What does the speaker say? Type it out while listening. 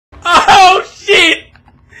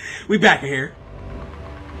We back in here.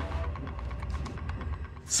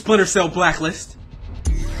 Splinter Cell Blacklist.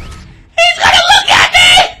 He's gonna look at me!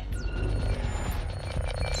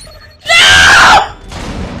 No!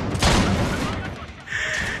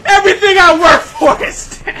 Everything I work for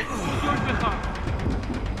is dead.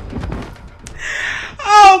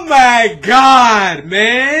 Oh my god,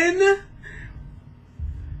 man!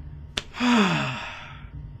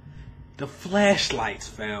 The flashlights,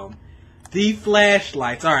 fam. The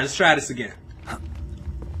flashlights. Alright, let's try this again.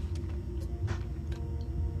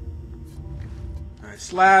 Alright,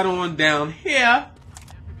 slide on down here.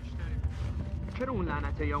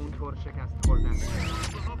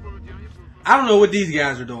 I don't know what these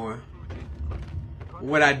guys are doing.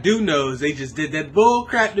 What I do know is they just did that bull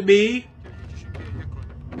crap to me.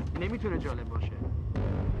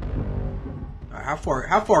 Alright,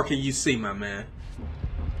 how far can you see, my man?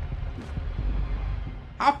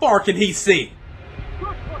 How far can he see?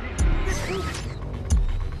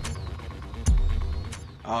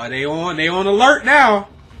 Oh, they on alert now.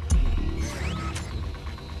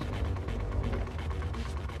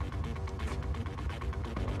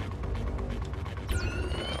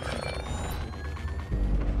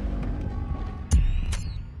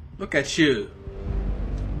 Look at you.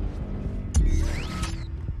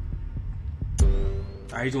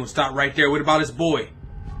 Alright, he's gonna stop right there. What about his boy?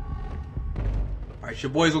 Alright,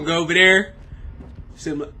 your boys gonna go over there.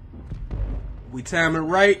 We time it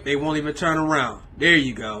right, they won't even turn around. There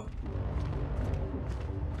you go.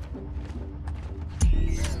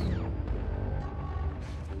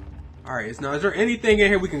 Alright, now is there anything in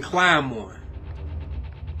here we can climb on?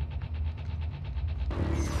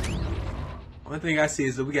 One thing I see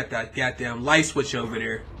is that we got that goddamn light switch over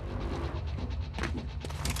there.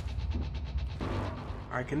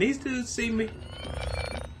 Alright, can these dudes see me?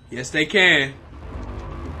 Yes, they can.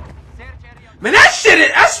 Man, that shit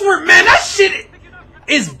is, I swear, man, that shit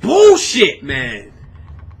is bullshit, man.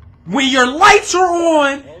 When your lights are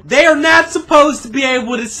on, they are not supposed to be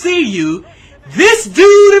able to see you. This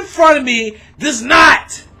dude in front of me does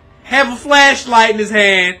not have a flashlight in his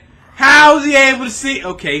hand. How is he able to see?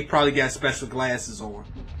 Okay, he probably got special glasses on.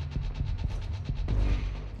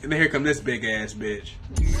 And then here come this big ass bitch.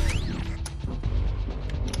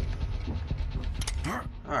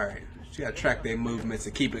 Alright, you gotta track their movements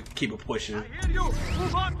and keep it pushing. I hear you.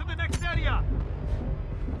 Move on to the next area.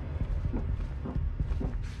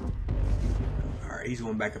 Alright, he's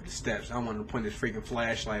going back up the steps. I don't want him to point his freaking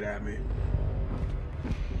flashlight at me.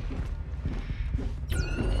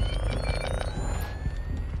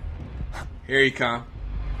 Here you come.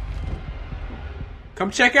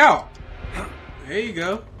 Come check out. There you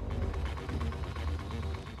go.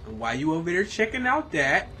 And while you over there checking out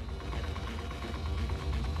that,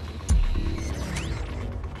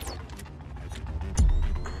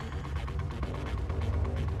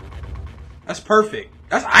 that's perfect.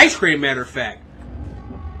 That's ice cream, matter of fact.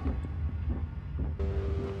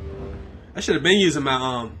 I should have been using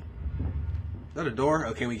my Is that a door?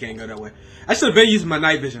 Okay, we can't go that way. I should have been using my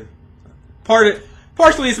night vision.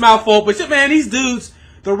 Partially it's my fault, but man, these dudes,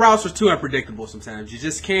 the routes are too unpredictable sometimes. You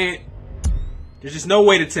just can't. There's just no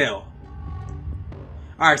way to tell.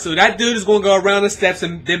 Alright, so that dude is going to go around the steps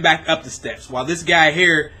and then back up the steps, while this guy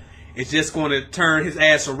here is just going to turn his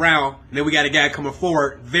ass around, and then we got a guy coming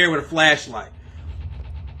forward there with a flashlight.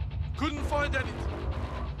 Couldn't find anything.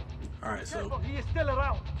 Alright, so. He is still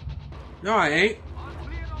around. No, I ain't. I'm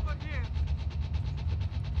clear over here.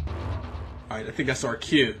 Alright, I think that's our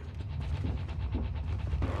cue.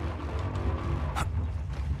 I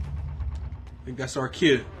think that's our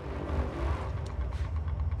cue.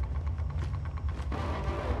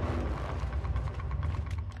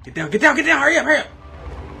 Get down, get down, get down! Hurry up, hurry up!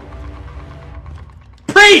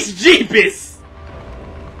 Praise Jeepus!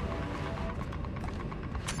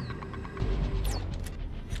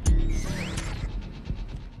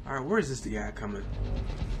 Alright, where is this the guy coming?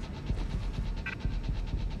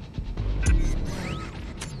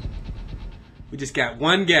 We just got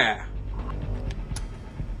one guy.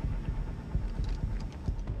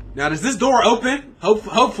 Now, does this door open?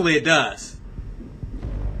 Hopefully it does.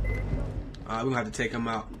 Alright, we're gonna have to take him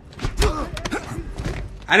out.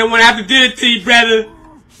 I didn't want to have to do it to you, brother,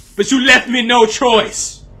 but you left me no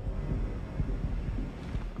choice.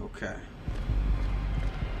 Okay.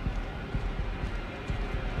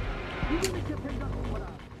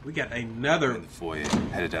 We got another. In the foyer,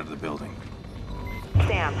 headed out of the building.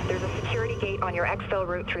 Sam, there's a security gate on your exfil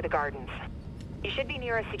route through the gardens. You should be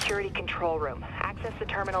near a security control room. Access the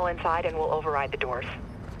terminal inside and we'll override the doors.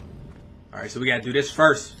 Alright, so we gotta do this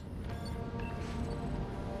first.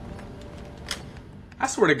 I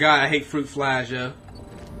swear to God, I hate fruit flies, yo.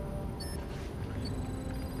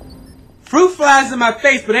 Fruit flies in my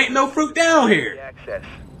face, but ain't no fruit down here. Access.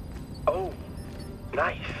 Oh,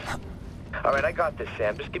 nice. All right, I got this,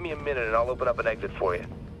 Sam. Just give me a minute and I'll open up an exit for you.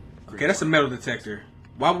 Okay, that's a metal detector.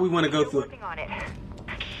 Why would we want to go through it? Working on it.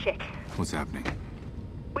 Shit. What's happening?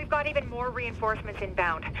 We've got even more reinforcements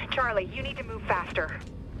inbound. Charlie, you need to move faster.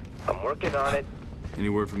 I'm working on it. Any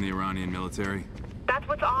word from the Iranian military? That's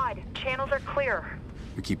what's odd. Channels are clear.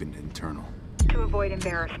 We're keeping it internal. To avoid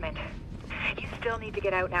embarrassment. You still need to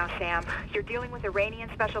get out now, Sam. You're dealing with Iranian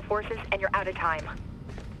special forces and you're out of time.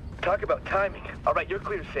 Talk about timing. All right, you're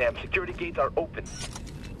clear, Sam. Security gates are open.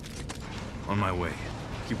 On my way.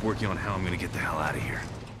 Keep working on how I'm gonna get the hell out of here.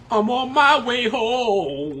 I'm on my way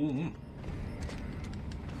home.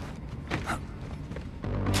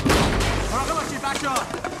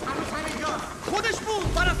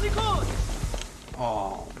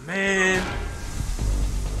 Oh man,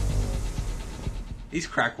 these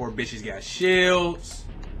crack whore bitches got shields.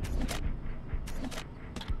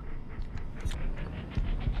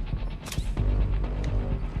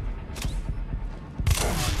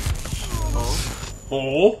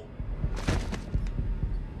 Oh.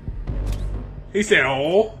 He said,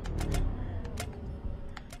 "Oh."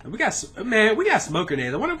 We got smoke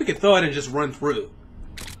grenades. I wonder if we could throw it and just run through.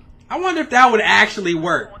 I wonder if that would actually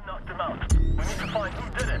work.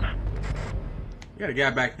 We got a guy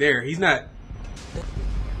back there. He's not.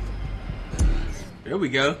 There we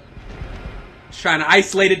go. Just trying to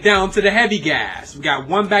isolate it down to the heavy gas. We got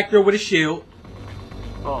one back there with a shield.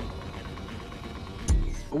 Oh.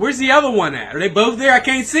 Where's the other one at? Are they both there? I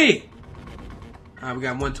can't see. Alright, we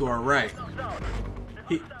got one to our right.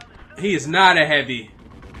 He is not a heavy.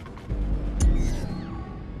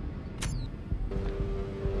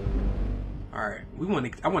 Alright,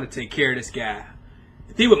 I want to take care of this guy.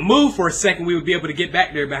 If he would move for a second, we would be able to get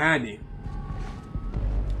back there behind him.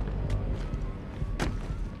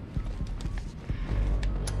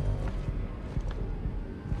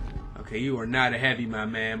 Okay, you are not a heavy, my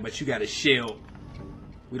man, but you got a shield.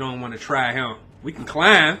 We don't want to try him. We can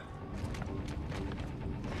climb.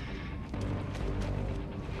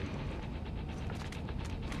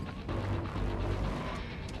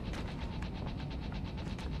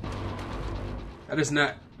 That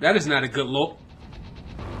is not a good look.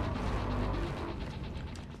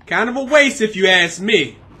 Kind of a waste if you ask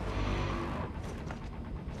me.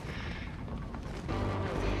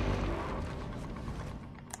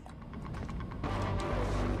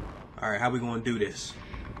 Alright, how we gonna do this?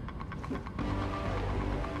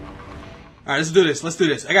 Alright, let's do this. Let's do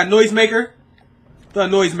this. I got noisemaker. Throw a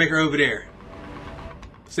noisemaker over there.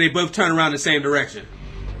 So they both turn around the same direction.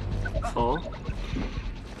 Oh.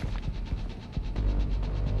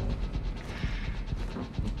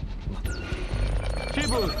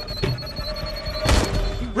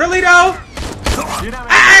 Really though?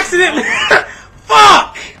 I accidentally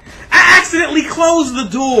fuck! I accidentally closed the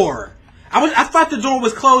door. I thought the door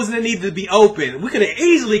was closed and it needed to be open. We could have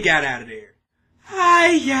easily got out of there.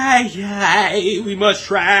 Ay, we must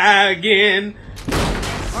try again.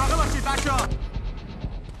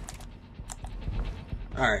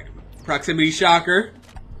 Alright, proximity shocker.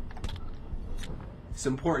 It's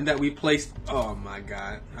important that we place. Oh my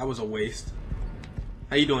god, that was a waste.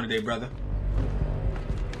 How you doing today, brother?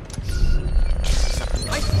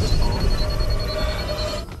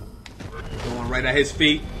 Going right at his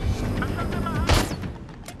feet.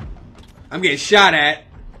 I'm getting shot at.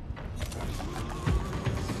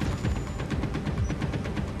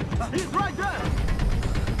 He's right there.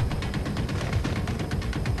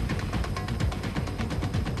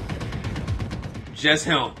 Just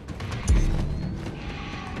him.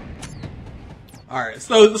 Alright,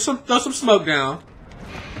 so throw some smoke down.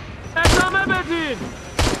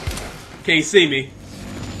 Can't see me.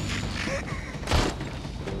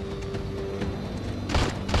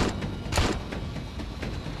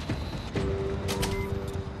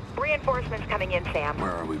 Reinforcements coming in, Sam.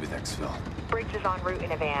 Where are we with exfil? Briggs is en route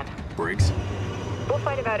in a van. Briggs? We'll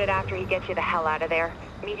fight about it after he gets you the hell out of there.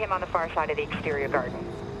 Meet him on the far side of the exterior garden.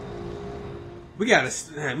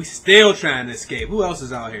 We still trying to escape. Who else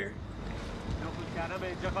is out here?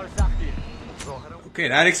 Okay,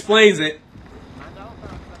 that explains it.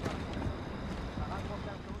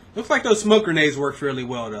 Looks like those smoke grenades worked really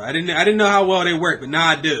well though. I didn't know how well they work, but now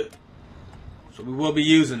I do. So we will be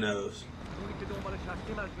using those.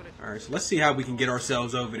 Alright, so let's see how we can get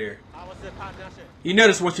ourselves over there. You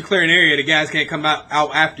notice once you clear an area, the guys can't come out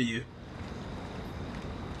after you.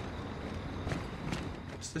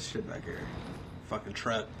 What's this shit back here? Fucking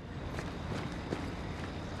truck.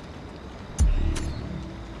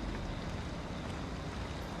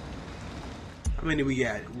 How many we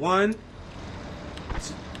got? 1,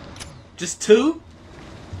 Just 2?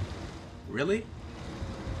 Really?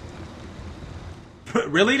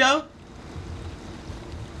 Really though?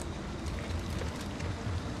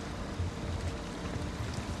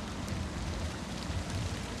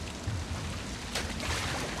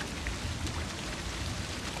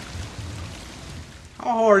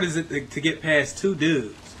 How hard is it to get past 2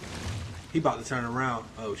 dudes? He about to turn around.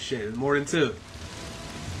 Oh shit, it's more than 2.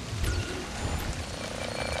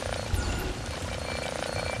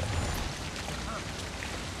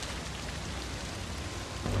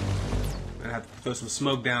 I have to throw some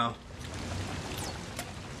smoke down.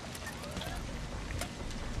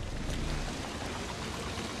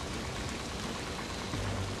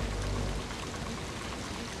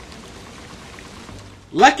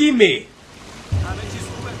 Lucky me.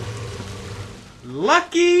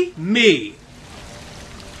 Lucky me.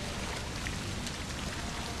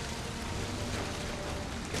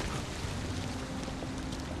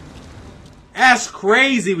 That's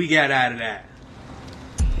crazy we got out of that.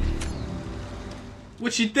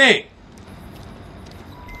 What you think?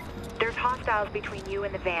 There's hostiles between you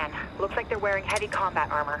and the van. Looks like they're wearing heavy combat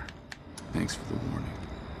armor. Thanks for the warning.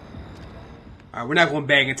 Alright, we're not going to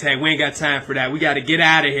bang and tag. We ain't got time for that. We got to get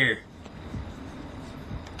out of here.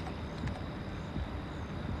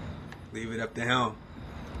 Leave it up to him.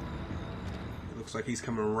 It looks like he's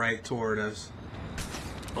coming right toward us.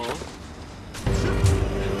 Oh?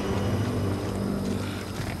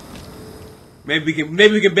 Maybe we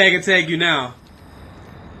can bang and tag you now.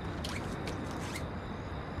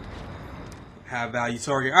 High value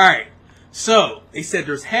target. Alright. So, they said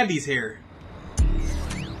there's heavies here.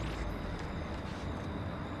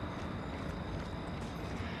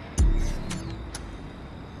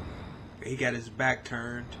 He got his back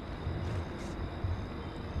turned.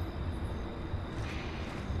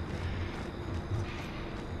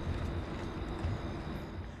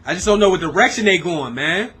 I just don't know what direction they going,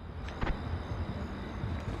 man.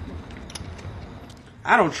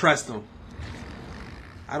 I don't trust them.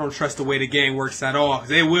 I don't trust the way the game works at all.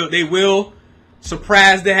 They will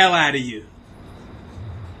surprise the hell out of you.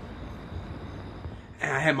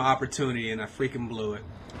 And I had my opportunity and I freaking blew it.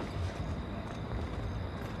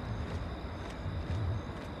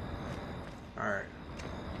 Alright.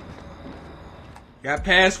 Got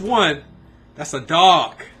past 1. That's a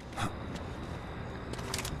dog.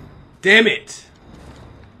 Damn it.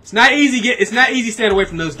 It's not easy staying away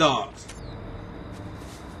from those dogs.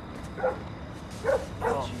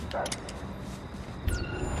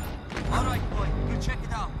 Alright, boy, you check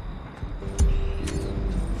it out.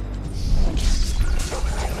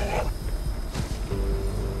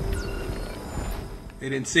 They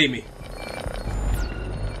didn't see me.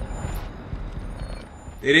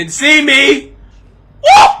 They didn't see me!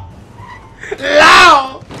 Woo!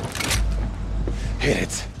 Loud! Hit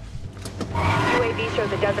it. UAV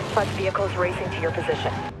shows a dozen plus vehicles racing to your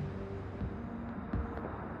position.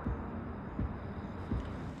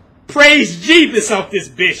 Praise Jeebus off this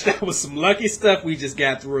bitch. That was some lucky stuff we just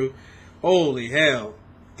got through. Holy hell.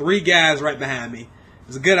 3 guys right behind me. It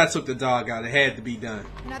was good I took the dog out. It had to be done.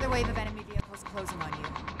 Another wave of enemy vehicles closing on you.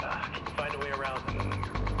 Can you find a way around them?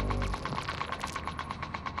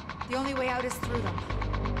 The only way out is through them.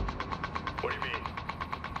 What do you mean?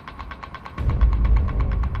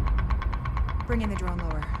 Bring in the drone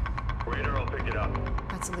lower. Radar, I'll pick it up.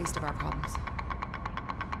 That's the least of our problems.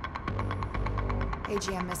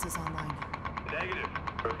 AGM missiles online. Negative.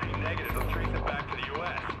 Repeat negative. They'll trace it back to the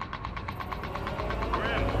U.S.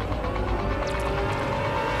 Grim!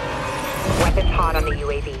 Weapons hot on the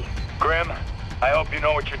UAV. Grim, I hope you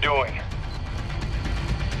know what you're doing.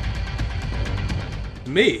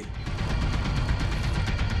 Me?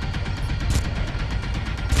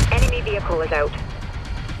 Enemy vehicle is out.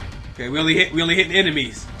 Okay, we only hitting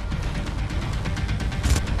enemies.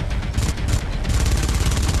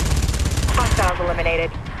 Hostiles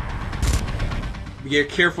eliminated. Be get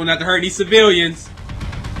careful not to hurt any civilians.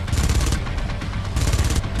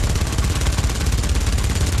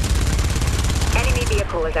 Enemy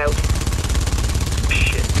vehicle is out.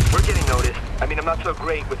 Shit, we're getting noticed. I mean, I'm not so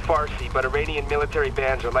great with Farsi, but Iranian military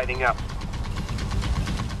bands are lighting up.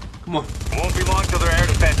 Come on. It won't be long till their air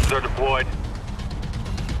defenses are deployed.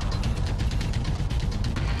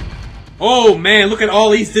 Oh man, look at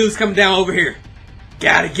all these dudes coming down over here.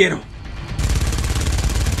 Gotta get them.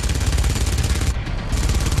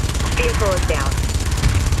 Vehicle is down.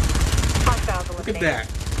 Hostiles Look eliminated. at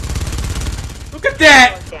that. Look at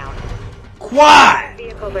that. Vehicle is down. Quad.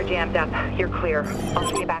 Vehicles are jammed up. You're clear. I'll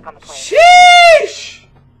see you back on the plane. Sheesh.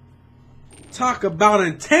 Talk about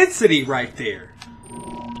intensity right there.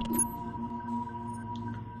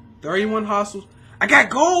 31 hostiles. I got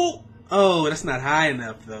gold. Oh, that's not high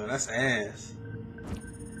enough though. That's ass.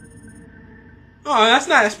 Oh, that's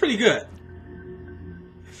not. That's pretty good.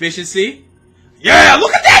 Efficiency. Yeah,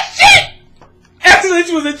 look at that shit!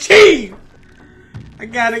 Excellence was achieved! I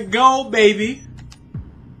gotta go, baby.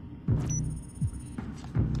 I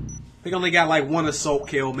think I only got like one assault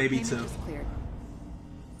kill, maybe two.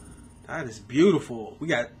 That is beautiful. We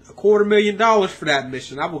got $250,000 for that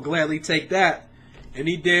mission. I will gladly take that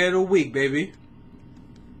any day of the week, baby.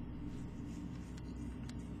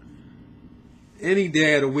 Any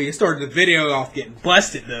day of the week. It started the video off getting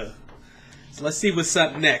busted though. So let's see what's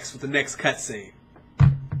up next with the next cutscene.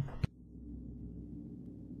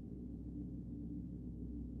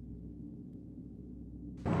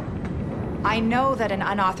 I know that an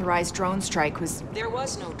unauthorized drone strike was... There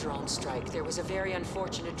was no drone strike. There was a very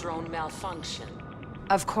unfortunate drone malfunction.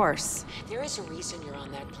 Of course. There is a reason you're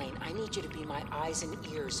on that plane. I need you to be my eyes and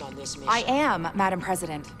ears on this mission. I am, Madam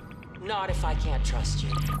President. Not if I can't trust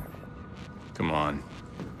you. Come on.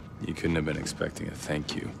 You couldn't have been expecting a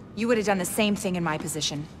thank you. You would have done the same thing in my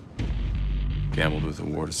position. Gambled with a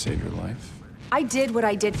war to save your life? I did what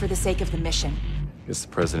I did for the sake of the mission. Guess the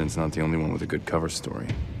president's not the only one with a good cover story.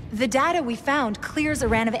 The data we found clears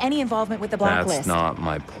Iran of any involvement with the Blacklist. That's not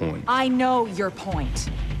my point. I know your point.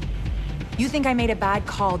 You think I made a bad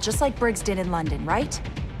call, just like Briggs did in London, right?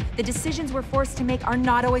 The decisions we're forced to make are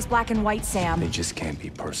not always black and white, Sam. They just can't be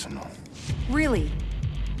personal. Really?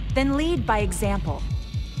 Then lead by example.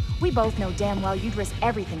 We both know damn well you'd risk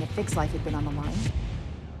everything if Vic's life had been on the line.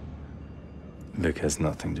 Vic has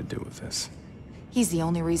nothing to do with this. He's the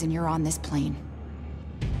only reason you're on this plane.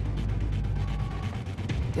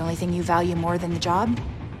 The only thing you value more than the job?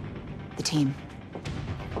 The team.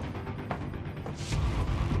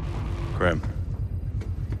 Grim.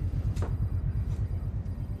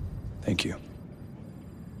 Thank you.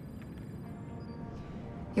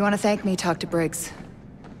 You want to thank me, talk to Briggs.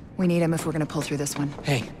 We need him if we're gonna pull through this one.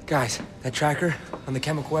 Hey, guys, that tracker on the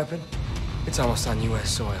chemical weapon, it's almost on U.S.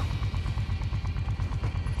 soil.